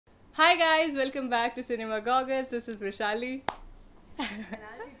Hi guys, welcome back to Cinema Goggles. This is Vishali. And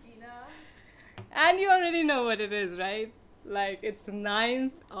I'm Regina. And you already know what it is, right? Like it's the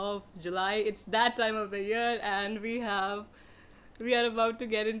 9th of July. It's that time of the year and we are about to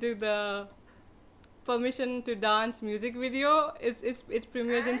get into the Permission to Dance music video. It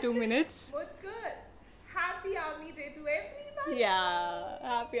premieres in 2 minutes. Mutkur, happy Army Day to everybody. Yeah,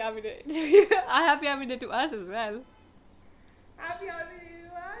 happy Army Day. Happy Army Day to us as well. Happy Army Day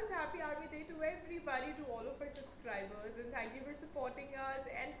to us. Happy Army Day to everybody, to all of our subscribers, and thank you for supporting us.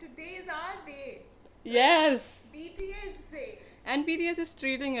 And today is our day. Yes. BTS Day. And BTS is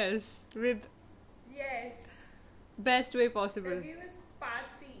treating us with Yes. best way The possible. viewers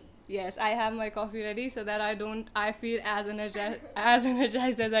party. Yes, I have my coffee ready so that I feel as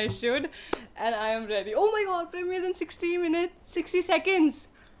energized as I should, and I am ready. Oh my god, premieres in 60 minutes, 60 seconds.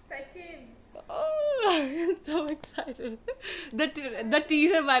 Seconds. Oh, I'm so excited. The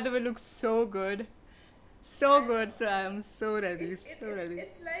teaser, by the way, looks so good. So good, so I am so ready, ready.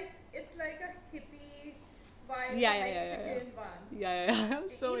 It's like a hippie vibe, Yeah. Mexican one. Yeah, I'm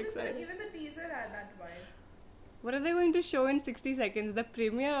so excited. Even the teaser had that vibe. What are they going to show in 60 seconds? The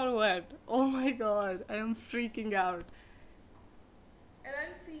premiere or what? Oh my god, I am freaking out. And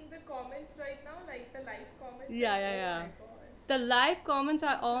I'm seeing the comments right now, like the live comments. Yeah. Oh my god. The live comments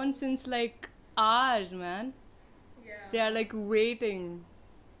are on since like hours, man. Yeah. They are like waiting.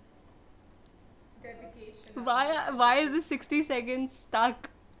 Dedication. Why is the 60 seconds stuck?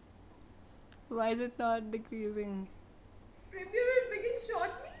 Why is it not decreasing? Premiere will begin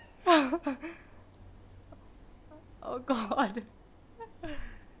shortly. Oh god.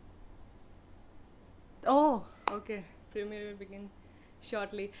 Oh, okay. Premiere will begin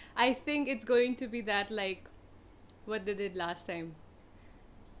shortly. I think it's going to be that like what they did last time.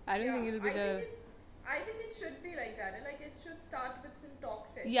 I don't think it'll be I think it should be like that. Like it should start with some talk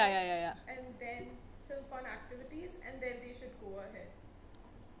session. Yeah. And then some fun activities, and then they should go ahead.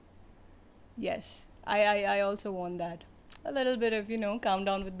 Yes. I also want that. A little bit of,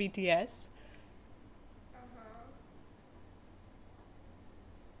 countdown with BTS.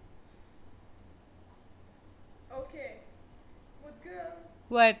 Okay. Mudgal.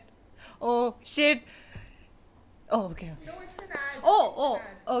 What? Oh shit. Oh, okay. No, it's an ad. Oh,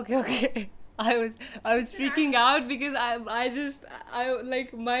 It's an ad. okay. I was freaking out because I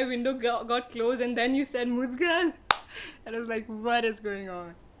like my window got closed and then you said Muzgal and I was like, what is going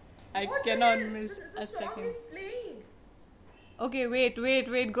on? I What cannot the hell? miss The a song second. is playing. Okay,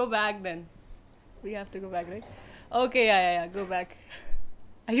 wait, go back then. We have to go back, right? Okay, yeah, go back.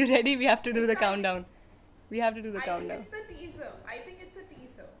 Are you ready? We have to do the countdown. We have to do the countdown. I think it's the teaser. I think it's a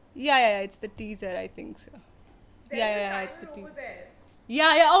teaser. Yeah, it's the teaser, I think so. There's Yeah, a it's the timer over teaser. there.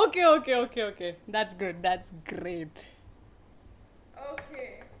 Yeah, okay. That's good. That's great.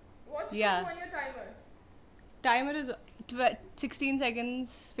 Okay. What's Yeah. showing on your timer? Timer is 16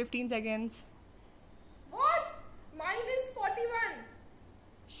 seconds, 15 seconds. What? Mine is 41.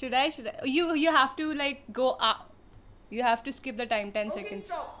 Should I? You have to like go up. You have to skip the time 10 Okay, seconds.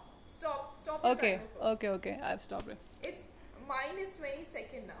 stop. Your Okay, timer first. okay. I've stopped it. Mine is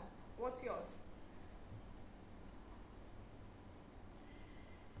 20-second now. What's yours?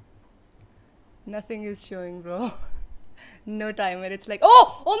 Nothing is showing, bro. No timer. It's like,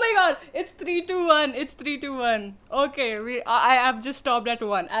 oh my god! It's 3, 2, 1. It's 3, 2, 1. Okay, I have just stopped at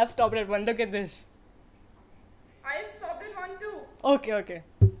 1. I've stopped at 1. Look at this. I have stopped at 1 too. Okay.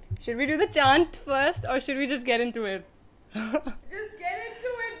 Should we do the chant first or should we just get into it? Just get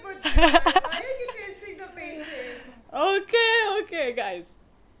into it, but why are you testing the patience? Okay, guys.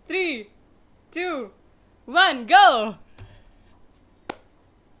 3, 2, 1, go!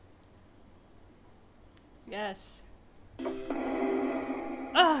 Yes.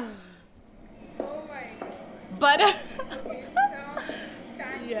 Ah, Oh my god. butter Okay, some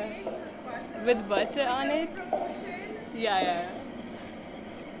pancakes Yeah. with butter. with butter on No it. promotion. Yeah.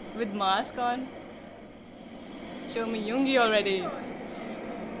 With mask on. Show me Yoongi already.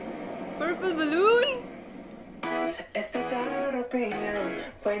 Purple balloon. It's the thought of PM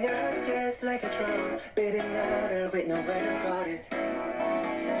when your heart's just like a drum, beating louder with nowhere to guard it.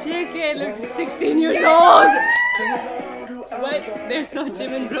 JK looks 16 years old. Sing along to our What? drum. There's no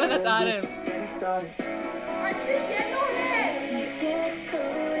Jimin, bro. That's We're Adam. just getting started. I see yellow hair. Let's get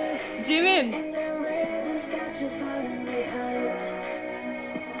caught Jimin. in the rhythms got you falling behind.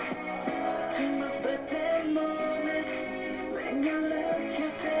 Just dream about that moment when you look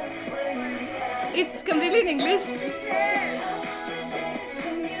yourself right in the eye. It's completely in English. Hair.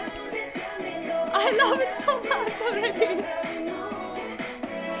 The music's got me going. I love it so much already.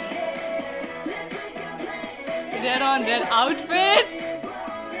 Let's make a place. Red on red outfit.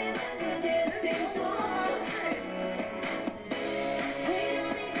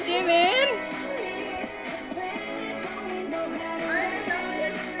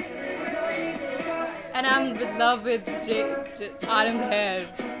 love with Arm's hair.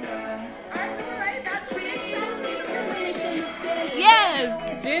 I know, right? That's reaction.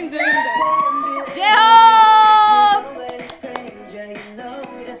 Yes! Jin doing that. J-Hope!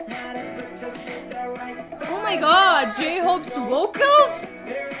 Oh my god, J-Hope's vocals?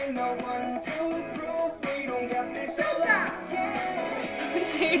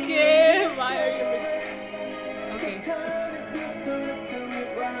 JK, why are you... Okay.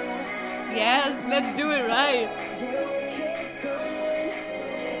 Yes, let's do it right.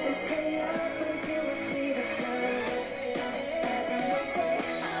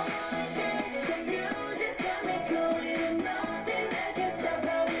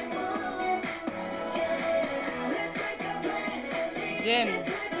 Jin,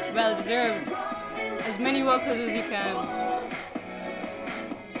 well deserved. As many vocals as you can.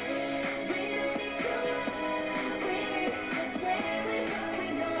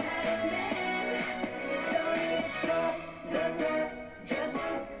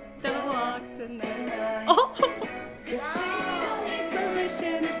 Don't walk tonight. Oh.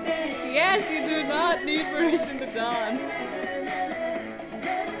 Yes, you do not need permission to dance.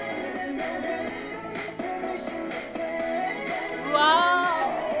 Wow.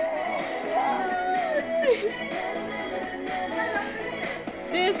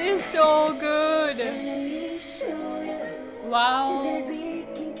 This is so good. Wow.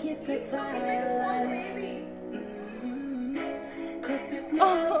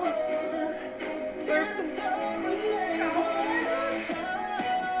 Oh.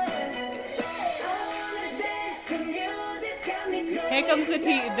 Here comes the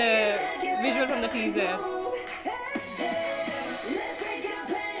visual from the teaser.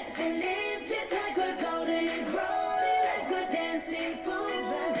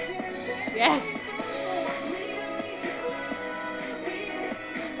 Yes.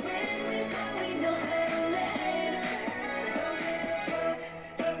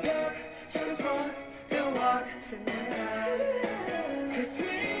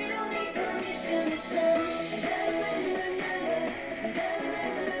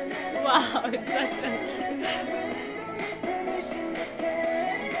 Wow, it's such a...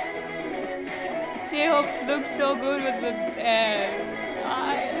 J-Hope looks so good with the hair.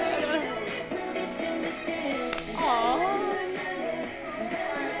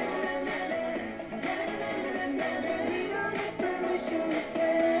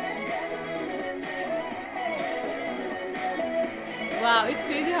 Wow, it's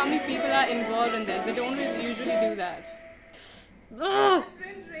crazy how many people are involved in this. They don't usually do that. Ugh.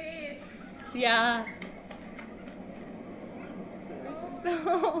 Different race. Yeah.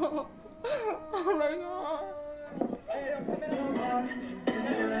 Oh my god.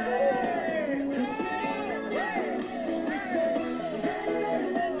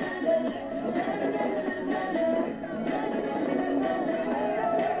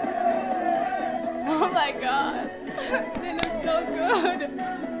 Oh my god. They look so good.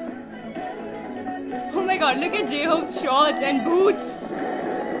 Oh my god, look at J-Hope's shorts and boots.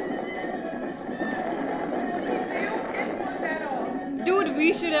 Dude,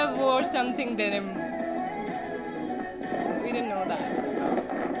 we should have wore something denim. We didn't know that.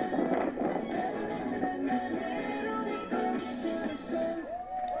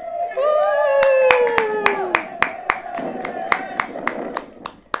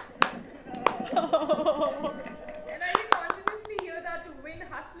 And I can continuously hear that wind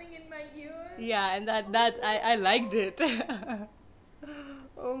hustling in my ears. Yeah, and I liked it.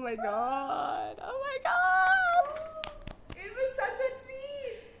 Oh my god. Oh my god. It was such a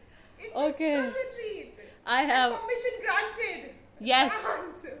treat. It Okay. was such a treat. I have, Permission granted. yes,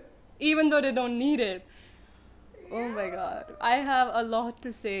 Dance. even though they don't need it. Oh my god. I have a lot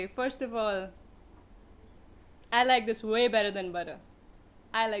to say. First of all, I like this way better than Butter.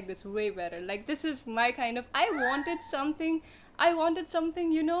 I like this way better. Like, this is my kind of... I wanted something,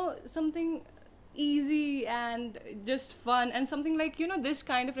 you know, something easy and just fun, and something like, you know, this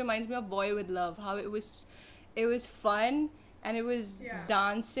kind of reminds me of Boy With Love. How it was fun, and it was Yeah.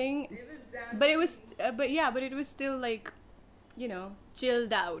 dancing. It was dancing. But it was, but it was still like, you know,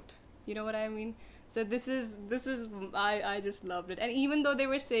 chilled out. You know what I mean? So this is I just loved it. And even though they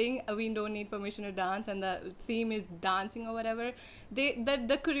were saying we don't need permission to dance and the theme is dancing or whatever, the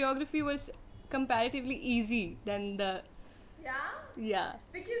choreography was comparatively easy than the Yeah?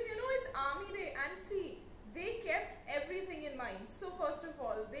 Because you know it's Army Day, and see, they kept everything in mind. So first of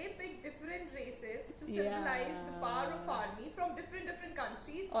all, they picked different races to symbolize the power of army from different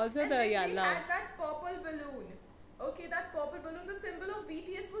countries. Also and the- then yeah, they love. had that purple balloon. Okay, that purple balloon, the symbol of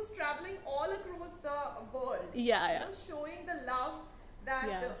BTS, was traveling all across the world. Yeah. You know, showing the love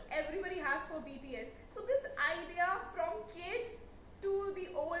that everybody has for BTS. So this idea from kids to the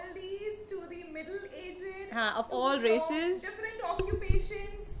oldies to the middle-aged, of all races, different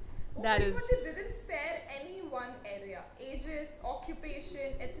occupations. That is. They didn't spare any one area, ages,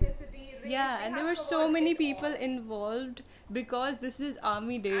 occupation, ethnicity, race. Yeah, and there were so many people involved because this is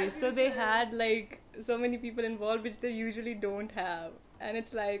Army Days, so they had like so many people involved which they usually don't have, and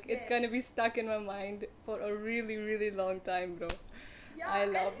it's like it's gonna be stuck in my mind for a really, really long time, bro. Yeah, I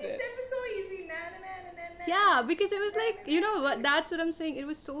loved and it. Step is so easy. Na, na, na, na, na, Yeah, because it was like, you know what, that's what I'm saying, it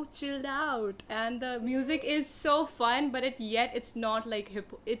was so chilled out and the music is so fun, but yet it's not like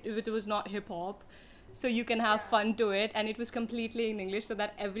it was not hip hop, so you can have fun to it, and it was completely in English so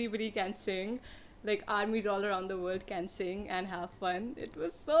that everybody can sing, like armies all around the world can sing and have fun. It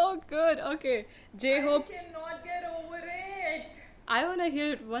was so good. Okay, J-Hope's, I cannot get over it. I wanna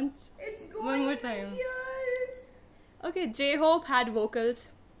hear it once. It's going one more time. Years. Okay, J-Hope had vocals.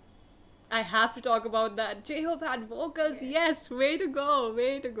 I have to talk about that. J-Hope had vocals. Yes, way to go,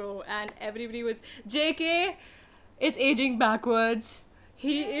 way to go. And everybody was... JK is aging backwards.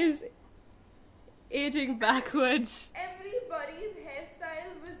 He is aging backwards. Everybody's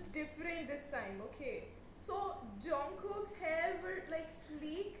hairstyle was different this time, okay? So, Jungkook's hair were like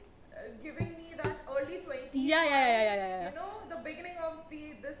sleek, giving me that early 20s. Yeah. You know, the beginning of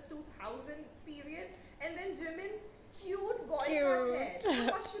this 2000 period. And then Jimin's cute boy cut hair,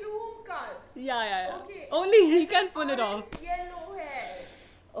 mushroom cut. Yeah. Okay. Only he can pull it off. Yellow hair.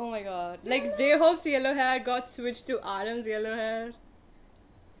 Oh my god. Like J-Hope's yellow hair got switched to Aram's yellow hair.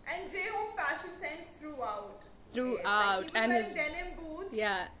 And J-Hope fashion sense throughout. Throughout. Like, he was and wearing his denim boots.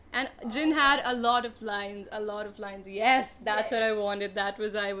 Yeah. And Jin had a lot of lines. Yes, that's what I wanted. That's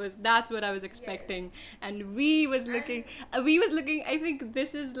what I was expecting. Yes. And we was looking, I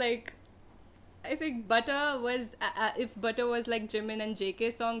think Butter was, if Butter was like Jimin and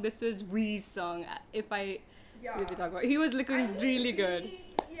JK song, this was V's song, if I really talk about it. He was looking really good.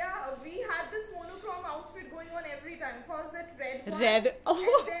 We had this monochrome outfit going on every time. First that red one.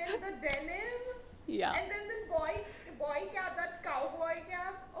 Oh. And then the denim. Yeah. And then the boy cap, that cowboy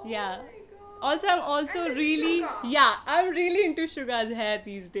cap. Oh my god. Also, I'm I'm really into Suga's hair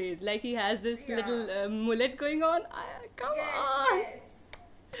these days. Like he has this little mullet going on. Come on. Yes.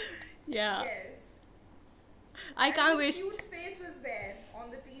 Yeah. Yes. I can't wish. His cute face was there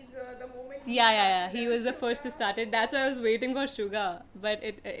on the teaser the moment. He was the first to start it. That's why I was waiting for Suga, but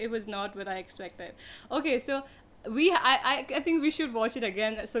it was not what I expected. Okay, so I think we should watch it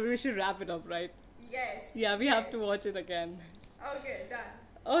again. So we should wrap it up, right? Yes. Yeah, we have to watch it again. Okay, done.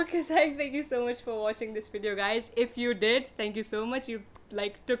 Okay, Sai, thank you so much for watching this video, guys. If you did, thank you so much. You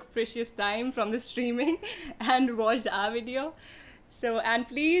took precious time from the streaming and watched our video. So, and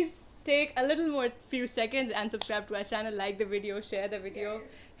please take a little more few seconds and subscribe to our channel, like the video, share the video,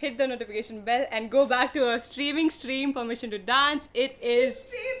 hit the notification bell, and go back to our stream Permission to Dance. It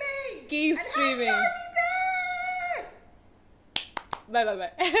is keep streaming. And happy Army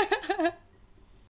Day! Bye.